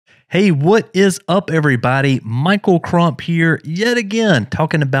Hey, what is up, everybody? Michael Crump here, yet again,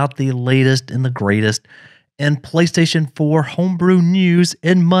 talking about the latest and the greatest in PlayStation 4 Homebrew news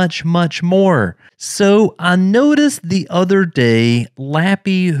and much, much more. So, I noticed the other day,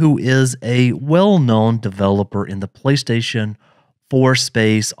 Lappy, who is a well-known developer in the PlayStation 4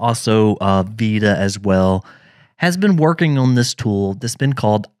 space, also Vita as well, has been working on this tool that's been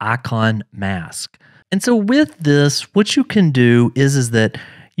called Icon Mask. And so with this, what you can do is that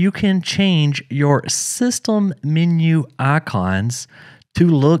you can change your system menu icons to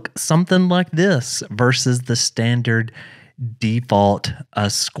look something like this versus the standard default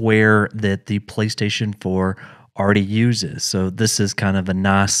square that the PlayStation 4 already uses. So this is kind of a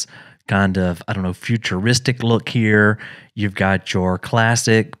nice kind of, I don't know, futuristic look here. You've got your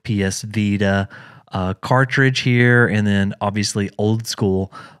classic PS Vita cartridge here, and then obviously old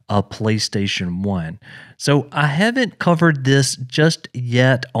school PlayStation 1. So I haven't covered this just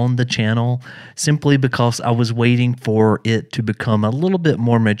yet on the channel simply because I was waiting for it to become a little bit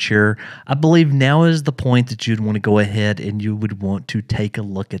more mature. I believe now is the point that you'd want to go ahead and you would want to take a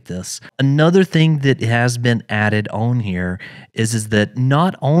look at this. Another thing that has been added on here is that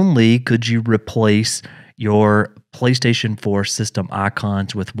not only could you replace your PlayStation 4 system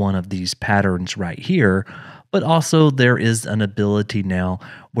icons with one of these patterns right here, but also there is an ability now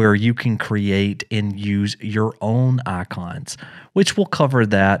where you can create and use your own icons, which we'll cover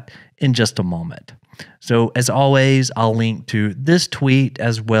that in just a moment. So as always, I'll link to this tweet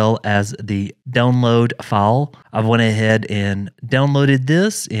as well as the download file. I've went ahead and downloaded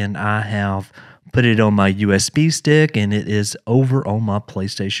this, and I have put it on my USB stick, and it is over on my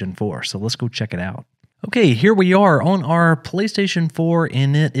PlayStation 4. So let's go check it out. Okay, here we are on our PlayStation 4,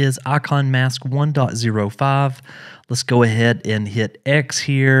 and it is Icon Mask 1.05. Let's go ahead and hit X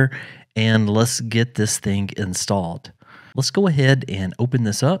here, and let's get this thing installed. Let's go ahead and open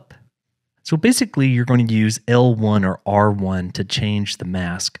this up. So basically, you're going to use L1 or R1 to change the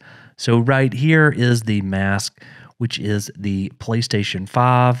mask. So right here is the mask, which is the PlayStation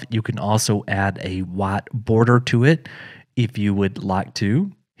 5. You can also add a white border to it if you would like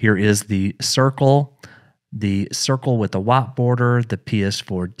to. Here is the circle with the white border, the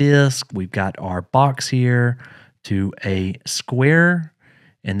PS4 disc. We've got our box here to a square,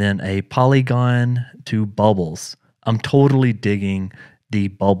 and then a polygon to bubbles. I'm totally digging the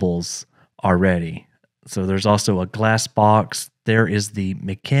bubbles already. So there's also a glass box. There is the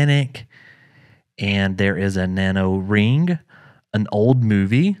mechanic, and there is a nano ring, an old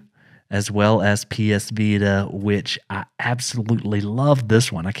movie, as well as PS Vita, which I absolutely love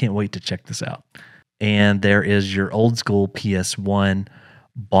this one. I can't wait to check this out. And there is your old school PS1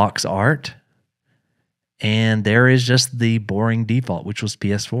 box art. And there is just the boring default, which was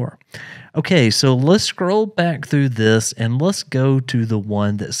PS4. Okay, so let's scroll back through this and let's go to the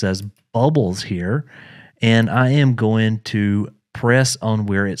one that says bubbles here. And I am going to press on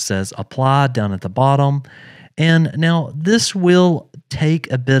where it says apply down at the bottom. And now this will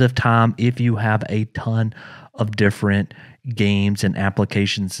take a bit of time if you have a ton of different games and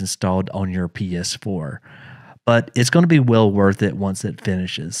applications installed on your PS4. But it's going to be well worth it once it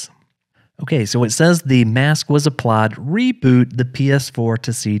finishes. Okay, so it says the mask was applied. Reboot the PS4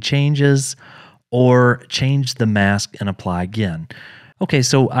 to see changes, or change the mask and apply again. Okay,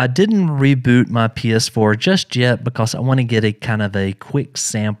 so I didn't reboot my PS4 just yet because I want to get a kind of a quick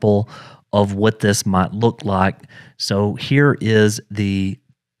sample of what this might look like. So here is the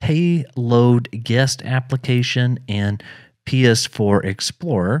Payload Guest application and PS4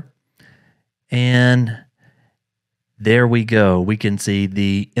 Explorer. And there we go. We can see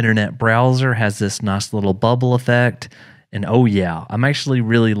the internet browser has this nice little bubble effect. And oh yeah, I'm actually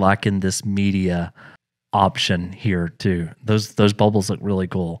really liking this media option here too. Those bubbles look really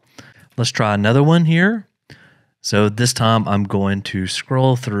cool. Let's try another one here. So this time I'm going to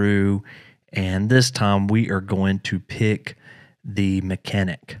scroll through, and this time we are going to pick the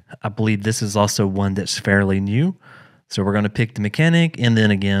mechanic. I believe this is also one that's fairly new. So we're going to pick the mechanic, and then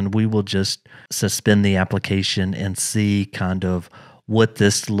again, we will just suspend the application and see kind of what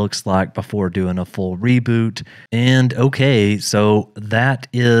this looks like before doing a full reboot. And okay, so that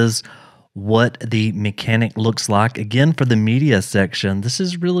is what the mechanic looks like. Again, for the media section, this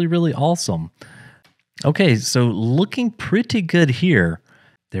is really, really awesome. Okay, so looking pretty good here.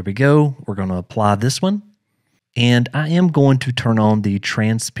 There we go. We're going to apply this one. And I am going to turn on the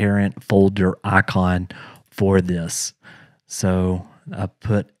transparent folder icon for this. So I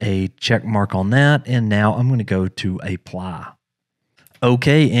put a check mark on that, and now I'm going to go to apply.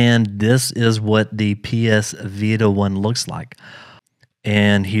 Okay, and this is what the PS Vita one looks like.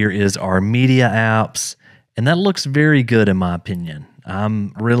 And here is our media apps, and that looks very good in my opinion.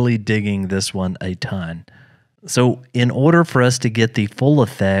 I'm really digging this one a ton. So in order for us to get the full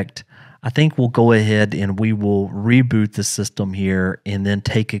effect, I think we'll go ahead and we will reboot the system here and then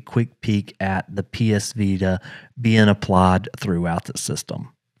take a quick peek at the PS Vita being applied throughout the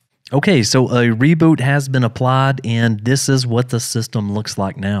system. Okay, so a reboot has been applied and this is what the system looks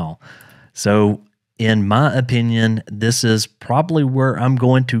like now. So in my opinion, this is probably where I'm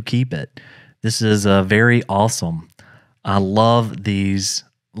going to keep it. This is very awesome. I love these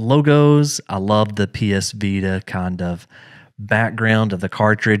logos. I love the PS Vita kind of background of the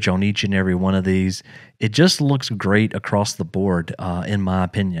cartridge on each and every one of these. It just looks great across the board, in my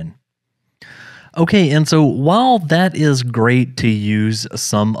opinion. Okay, and so while that is great to use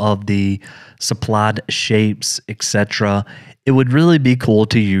some of the supplied shapes, etc., it would really be cool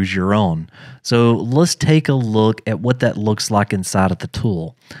to use your own. So let's take a look at what that looks like inside of the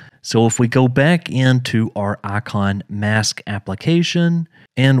tool. So if we go back into our icon mask application,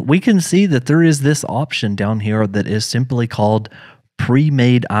 and we can see that there is this option down here that is simply called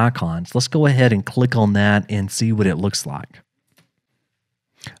pre-made icons. Let's go ahead and click on that and see what it looks like.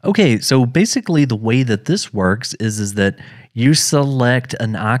 Okay, so basically the way that this works is that you select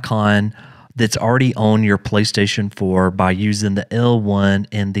an icon that's already on your PlayStation 4 by using the L1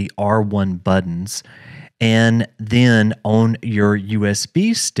 and the R1 buttons. And then on your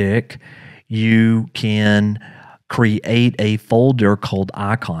USB stick, you can create a folder called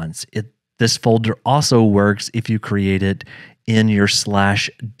icons. This folder also works if you create it in your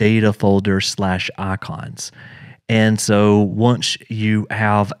 /data folder /icons. And so once you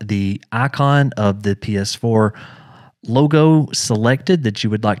have the icon of the PS4 logo selected that you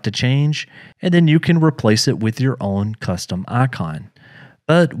would like to change, and then you can replace it with your own custom icon.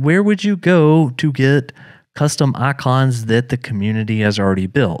 But where would you go to get custom icons that the community has already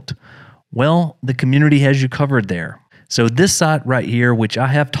built? Well, the community has you covered there. So this site right here, which I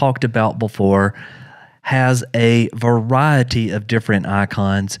have talked about before, has a variety of different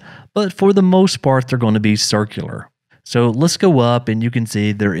icons, but for the most part, they're going to be circular. So let's go up and you can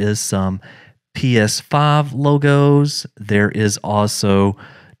see there is some PS5 logos. There is also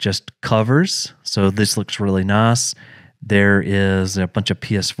just covers. So this looks really nice. There is a bunch of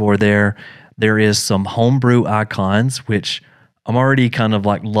PS4 there. There is some homebrew icons, which I'm already kind of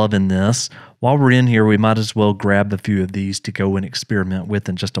like loving this. While we're in here, we might as well grab a few of these to go and experiment with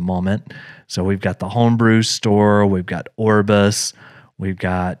in just a moment. So we've got the Homebrew Store, we've got Orbis, we've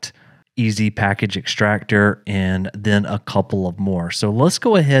got Easy Package Extractor, and then a couple of more. So let's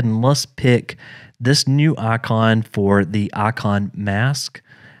go ahead and let's pick this new icon for the Icon Mask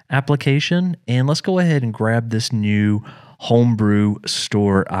application. And let's go ahead and grab this new Homebrew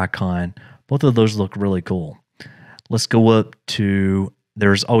Store icon. Both of those look really cool. Let's go up to,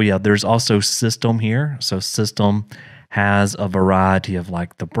 there's also System here. So System has a variety of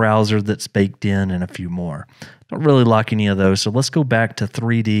like the browser that's baked in and a few more. Don't really like any of those. So let's go back to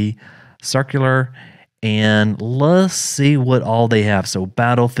 3D Circular and let's see what all they have. So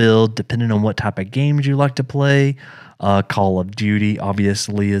Battlefield, depending on what type of games you like to play. Call of Duty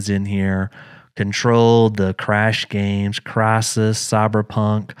obviously is in here. Control, the Crash games, Crysis,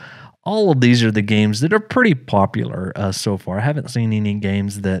 Cyberpunk. All of these are the games that are pretty popular so far. I haven't seen any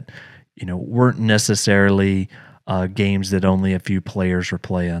games that, weren't necessarily games that only a few players were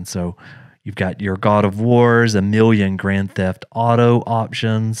playing. So you've got your God of Wars, a million Grand Theft Auto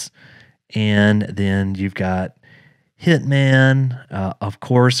options, and then you've got Hitman. Of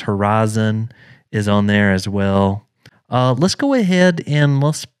course, Horizon is on there as well. Let's go ahead and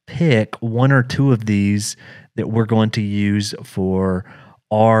let's pick one or two of these that we're going to use for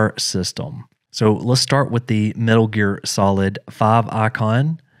our system. So let's start with the Metal Gear Solid 5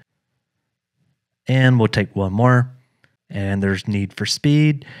 icon. And we'll take one more. And there's Need for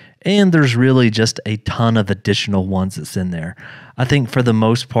Speed. And there's really just a ton of additional ones that's in there. I think for the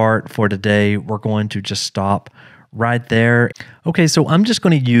most part for today, we're going to just stop right there. Okay, so I'm just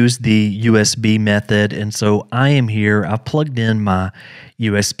going to use the USB method. And so I am here. I've plugged in my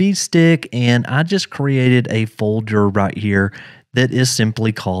USB stick and I just created a folder right here that is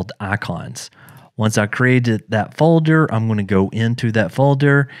simply called icons. Once I created that folder, I'm going to go into that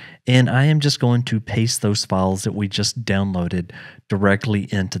folder and I am just going to paste those files that we just downloaded directly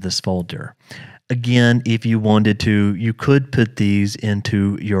into this folder. Again, if you wanted to, you could put these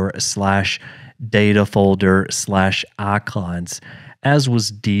into your /data folder /icons as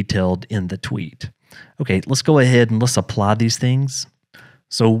was detailed in the tweet. Okay, let's go ahead and let's apply these things.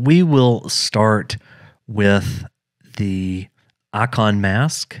 So we will start with the icon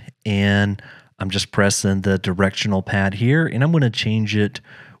mask and I'm just pressing the directional pad here and I'm going to change it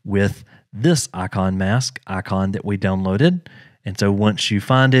with this icon mask icon that we downloaded And so once you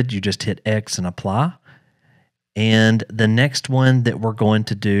find it, you just hit X and apply. And the next one that we're going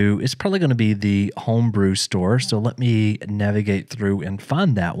to do is probably going to be the Homebrew store. So let me navigate through and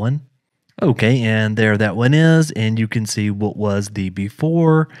find that one. Okay, and there that one is. And you can see what was the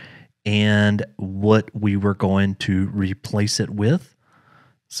before and what we were going to replace it with.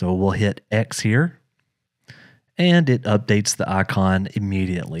 So we'll hit X here. And it updates the icon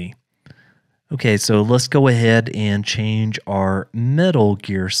immediately. Okay, so let's go ahead and change our Metal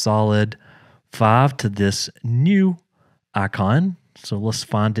Gear Solid 5 to this new icon. So let's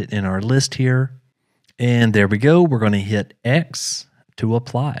find it in our list here. And there we go. We're going to hit X to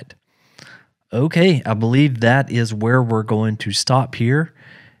apply it. Okay, I believe that is where we're going to stop here.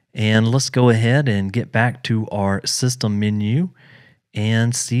 And let's go ahead and get back to our system menu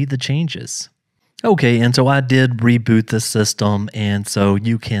and see the changes. Okay, and so I did reboot the system, and so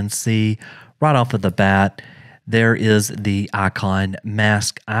you can see right off of the bat, there is the icon,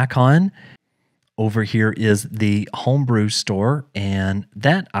 mask icon. Over here is the Homebrew store, and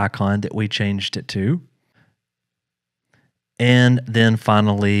that icon that we changed it to. And then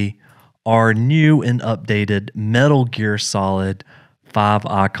finally, our new and updated Metal Gear Solid 5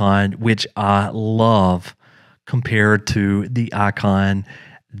 icon, which I love compared to the icon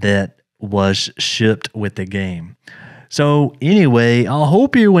that was shipped with the game. So anyway, I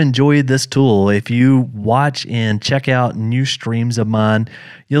hope you enjoyed this tool. If you watch and check out new streams of mine,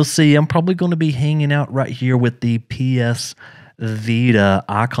 you'll see I'm probably going to be hanging out right here with the PS Vita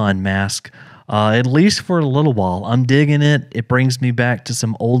icon mask, at least for a little while. I'm digging it. It brings me back to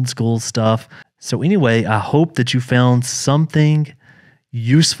some old school stuff. So anyway, I hope that you found something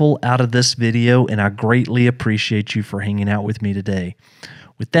useful out of this video, and I greatly appreciate you for hanging out with me today.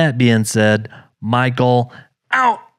 With that being said, Michael, out!